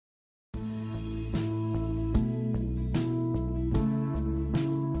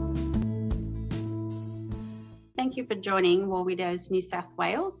Thank you for joining War Widows New South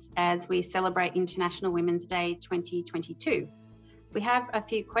Wales as we celebrate International Women's Day 2022. We have a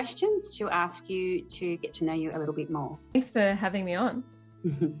few questions to ask you to get to know you a little bit more. Thanks for having me on.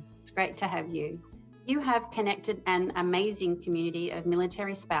 It's great to have you. You have connected an amazing community of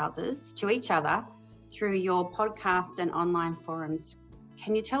military spouses to each other through your podcast and online forums.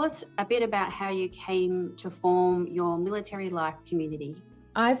 Can you tell us a bit about how you came to form your military life community?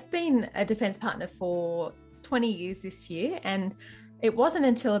 I've been a defence partner for 20 years this year, and it wasn't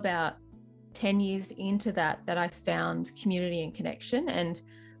until about 10 years into that I found community and connection and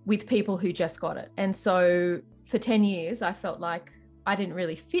with people who just got it. And so for 10 years, I felt like I didn't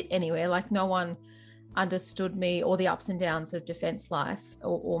really fit anywhere, like no one understood me or the ups and downs of defence life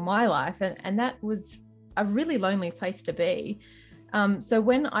or my life. And that was a really lonely place to be. So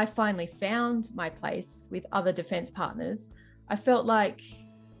when I finally found my place with other defence partners, I felt like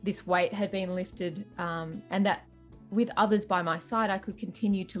this weight had been lifted, and that with others by my side, I could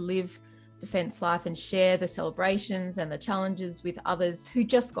continue to live defence life and share the celebrations and the challenges with others who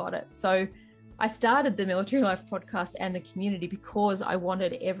just got it. So I started the Military Life podcast and the community because I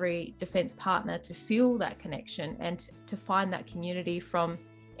wanted every defence partner to feel that connection and to find that community from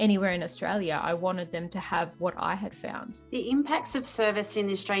anywhere in Australia. I wanted them to have what I had found. The impacts of service in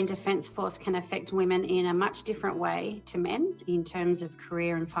the Australian Defence Force can affect women in a much different way to men in terms of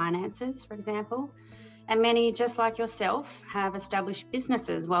career and finances, for example. And many, just like yourself, have established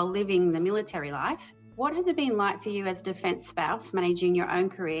businesses while living the military life. What has it been like for you as a defence spouse, managing your own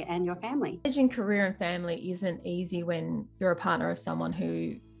career and your family? Managing career and family isn't easy when you're a partner of someone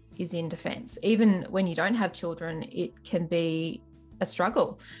who is in defence. Even when you don't have children, it can be a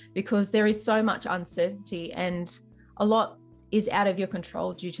struggle because there is so much uncertainty and a lot is out of your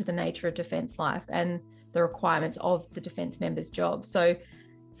control due to the nature of defence life and the requirements of the defence member's job. So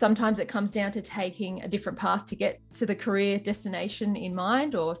sometimes it comes down to taking a different path to get to the career destination in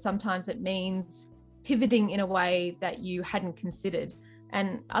mind, or sometimes it means pivoting in a way that you hadn't considered.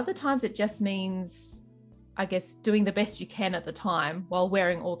 And other times it just means, I guess, doing the best you can at the time while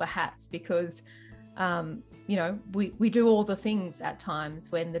wearing all the hats, because we do all the things at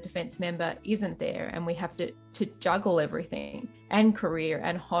times when the defence member isn't there, and we have to juggle everything, and career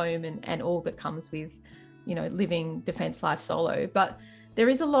and home and all that comes with, living defence life solo. But there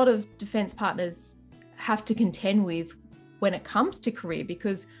is a lot of defence partners have to contend with when it comes to career,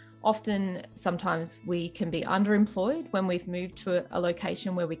 because sometimes we can be underemployed when we've moved to a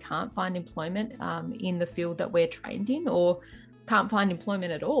location where we can't find employment in the field that we're trained in, or can't find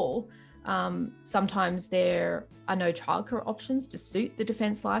employment at all. Sometimes there are no childcare options to suit the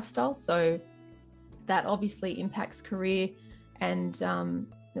defence lifestyle. So that obviously impacts career and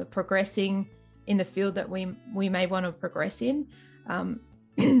progressing in the field that we may want to progress in.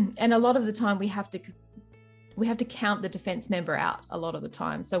 And a lot of the time we have to count the defence member out a lot of the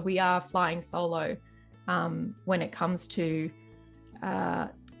time. So we are flying solo when it comes to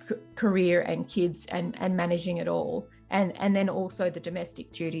career and kids and managing it all. And then also the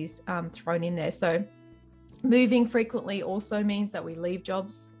domestic duties thrown in there. So moving frequently also means that we leave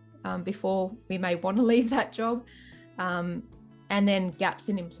jobs before we may want to leave that job. And then gaps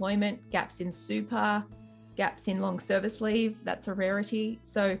in employment, gaps in super, gaps in long service leave, that's a rarity.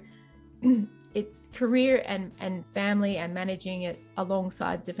 So career and family and managing it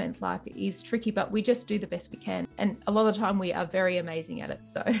alongside defence life is tricky, but we just do the best we can. And a lot of the time we are very amazing at it.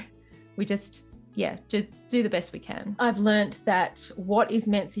 So we just to do the best we can. I've learned that what is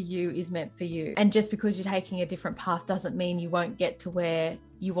meant for you is meant for you. And just because you're taking a different path doesn't mean you won't get to where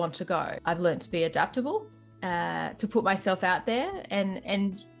you want to go. I've learned to be adaptable, to put myself out there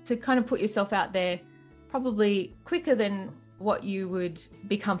and to kind of put yourself out there probably quicker than what you would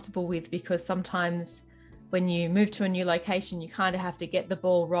be comfortable with, because sometimes when you move to a new location, you kind of have to get the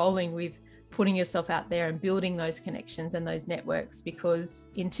ball rolling with putting yourself out there and building those connections and those networks, because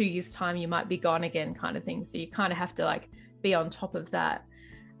in 2 years' time you might be gone again, kind of thing. So you kind of have to be on top of that.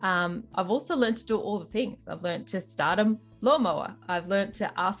 I've also learned to do all the things. I've learned to start a lawnmower. I've learned to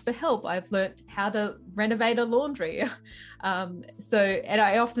ask for help. I've learned how to renovate a laundry. And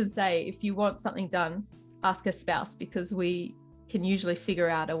I often say, if you want something done, ask a spouse, because we can usually figure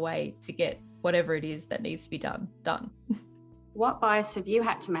out a way to get whatever it is that needs to be done. What bias have you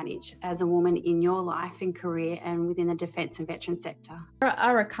had to manage as a woman in your life and career and within the defence and veteran sector? There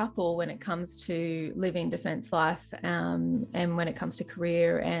are a couple when it comes to living defence life and when it comes to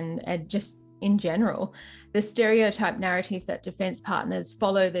career and just in general. The stereotype narrative that defence partners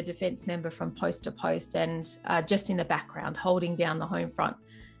follow the defence member from post to post and just in the background, holding down the home front.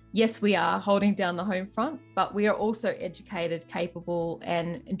 Yes, we are holding down the home front, but we are also educated, capable,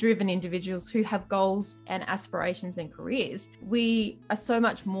 and driven individuals who have goals and aspirations and careers. We are so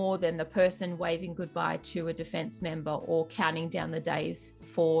much more than the person waving goodbye to a defence member or counting down the days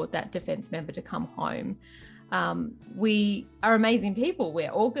for that defence member to come home. We are amazing people.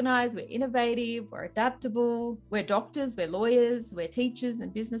 We're organised, we're innovative, we're adaptable, we're doctors, we're lawyers, we're teachers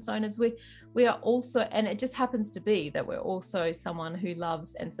and business owners. We are also, and it just happens to be that we're also someone who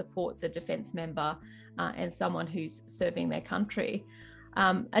loves and supports a defence member and someone who's serving their country.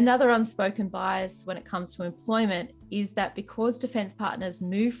 Another unspoken bias when it comes to employment is that because defence partners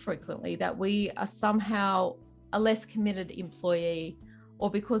move frequently, that we are somehow a less committed employee, or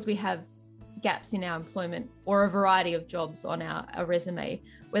because we have gaps in our employment or a variety of jobs on our resume,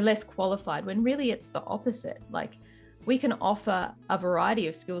 we're less qualified, when really it's the opposite. Like, we can offer a variety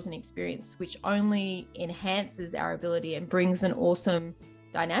of skills and experience, which only enhances our ability and brings an awesome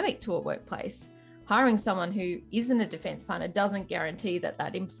dynamic to a workplace. Hiring someone who isn't a defence partner doesn't guarantee that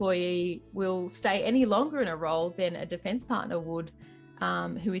that employee will stay any longer in a role than a defence partner would,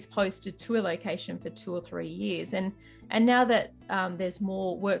 who is posted to a location for 2 or 3 years. And now that there's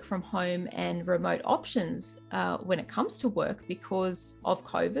more work from home and remote options when it comes to work because of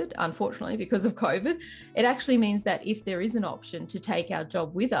COVID, unfortunately, because of COVID, it actually means that if there is an option to take our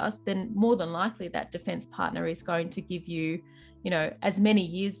job with us, then more than likely that defence partner is going to give you, as many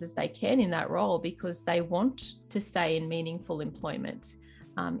years as they can in that role, because they want to stay in meaningful employment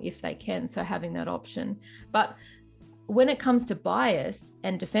if they can. So having that option. But when it comes to bias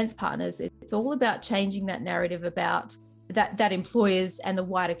and defence partners, it's all about changing that narrative about that employers and the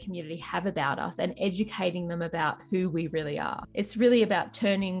wider community have about us, and educating them about who we really are. It's really about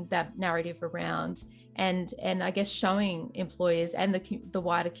turning that narrative around and I guess showing employers and the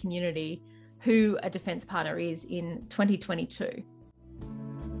wider community who a defence partner is in 2022.